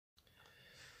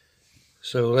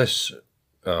So let's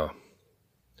wrong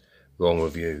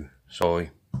review, sorry.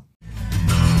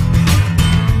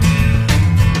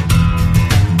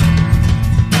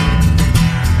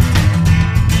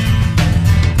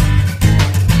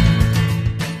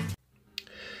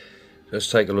 Let's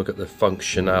take a look at the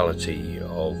functionality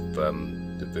of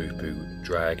the Voopoo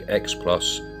Drag X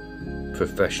Plus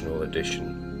Professional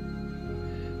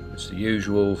Edition. It's the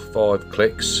usual 5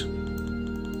 clicks.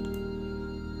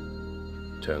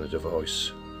 Turn the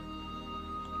device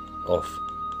off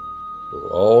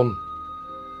or on.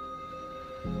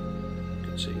 You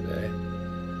can see there.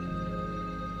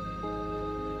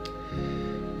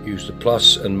 Use the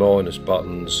plus and minus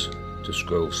buttons to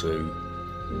scroll through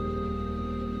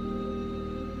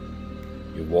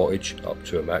your wattage up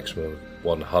to a maximum of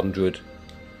 100.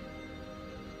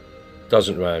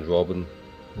 Doesn't round robin,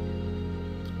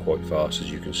 quite fast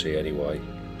as you can see anyway.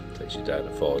 Takes you down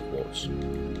to 5 watts.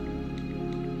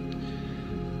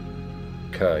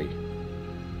 Okay,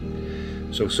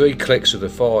 so 3 clicks of the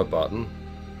fire button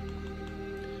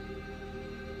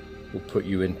will put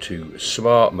you into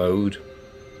smart mode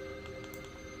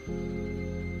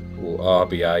or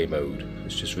RBA mode.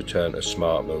 Let's just return to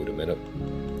smart mode a minute.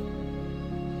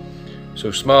 So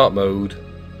smart mode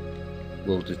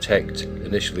will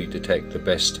initially detect the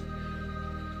best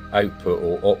output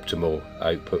or optimal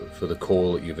output for the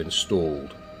coil that you've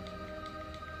installed.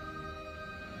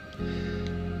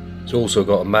 It's also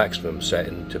got a maximum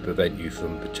setting to prevent you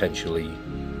from potentially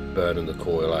burning the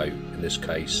coil out. In this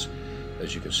case,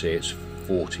 as you can see, it's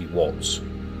 40 watts.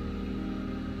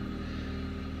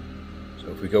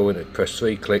 So if we go in and press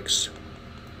 3 clicks,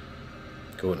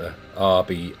 go into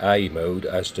RBA mode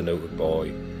as denoted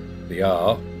by the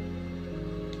R,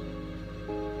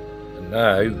 and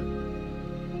now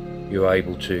you're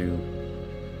able to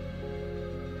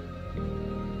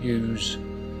use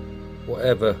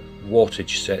whatever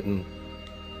wattage setting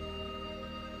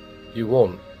you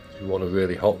want. If you want a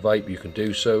really hot vape, you can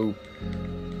do so.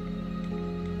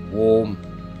 Warm,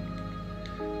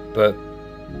 but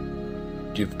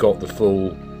you've got the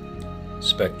full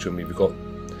spectrum. You've got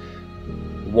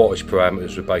wattage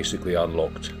parameters are basically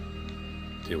unlocked.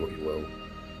 Do what you will.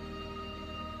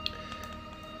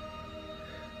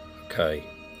 Okay,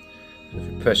 so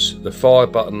if you press the fire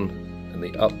button and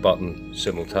the up button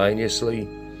simultaneously,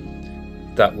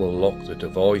 that will lock the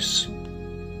device.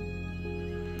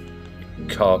 You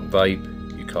can't vape,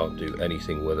 you can't do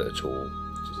anything with it at all. It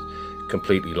just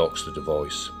completely locks the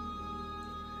device.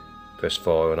 Press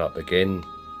fire and up again,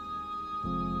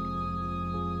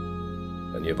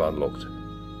 and you've unlocked.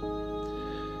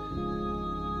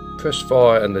 Press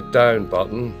fire and the down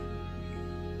button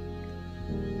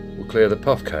will clear the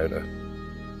puff counter.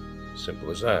 Simple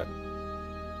as that.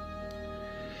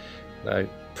 Now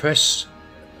press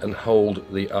and hold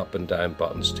the up and down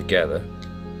buttons together.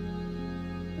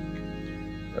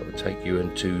 That will take you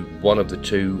into one of the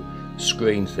 2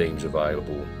 screen themes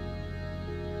available.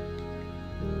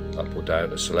 Up or down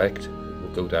to select.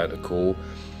 We'll go down to core.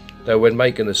 Now when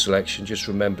making the selection, just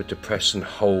remember to press and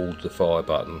hold the fire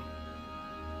button.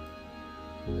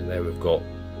 And there we've got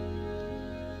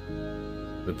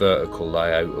the vertical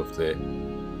layout of the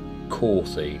core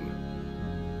theme.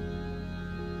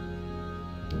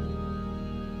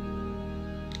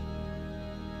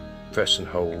 Press and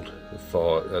hold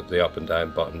the up and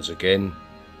down buttons again.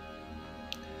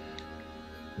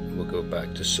 We'll go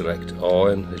back to select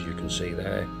iron, as you can see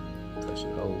there. Press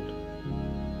and hold.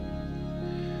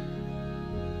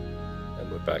 And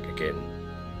we're back again.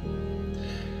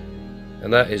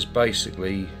 And that is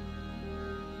basically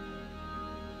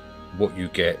what you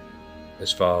get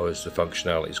as far as the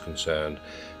functionality is concerned.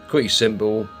 Pretty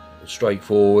simple,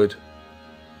 straightforward,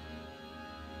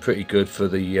 pretty good for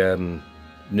the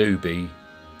newbie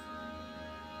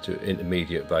to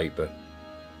intermediate vapor.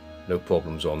 No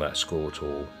problems on that score at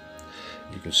all.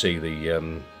 You can see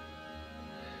the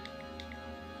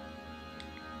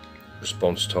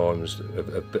response times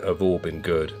have all been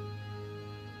good.